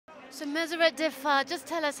So Meseret Defar, just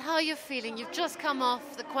tell us how you're feeling. You've just come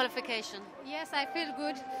off the qualification. Yes, I feel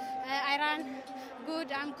good. I ran good.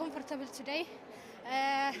 I'm comfortable today.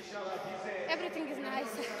 Everything is nice.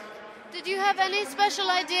 Did you have any special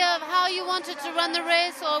idea of how you wanted to run the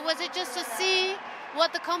race, or was it just to see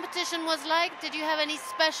what the competition was like? Did you have any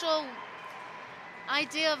special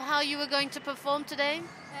idea of how you were going to perform today?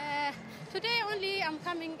 Today only I'm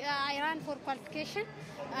coming, I ran for qualification.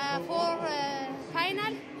 For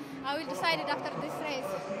final, I will decide it after this race.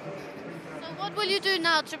 So what will you do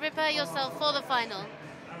now to prepare yourself for the final?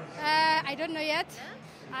 I don't know yet.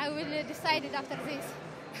 I will decide it after this.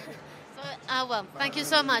 Well, thank you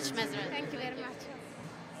so much, Meseret. Thank you very much.